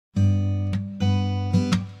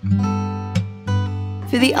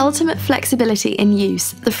For the ultimate flexibility in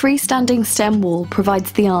use, the freestanding stem wall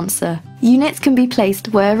provides the answer. Units can be placed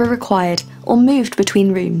wherever required or moved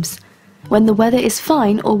between rooms. When the weather is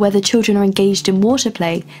fine or whether children are engaged in water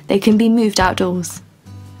play, they can be moved outdoors.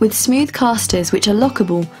 With smooth casters which are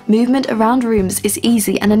lockable, movement around rooms is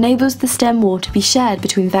easy and enables the stem wall to be shared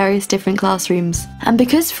between various different classrooms. And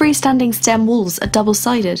because freestanding stem walls are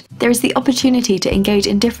double-sided, there is the opportunity to engage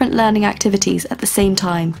in different learning activities at the same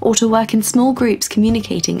time, or to work in small groups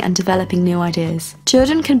communicating and developing new ideas.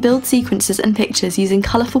 Children can build sequences and pictures using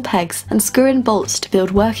colourful pegs and screw-in bolts to build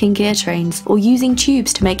working gear trains, or using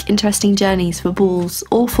tubes to make interesting journeys for balls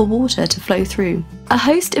or for water to flow through. A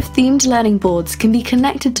host of themed learning boards can be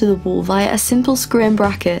connected to the wall via a simple screw-in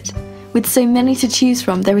bracket. With so many to choose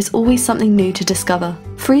from, there is always something new to discover.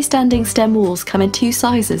 Freestanding stem walls come in two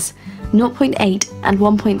sizes, 0.8 and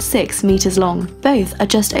 1.6 meters long. Both are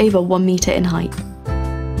just over 1 meter in height.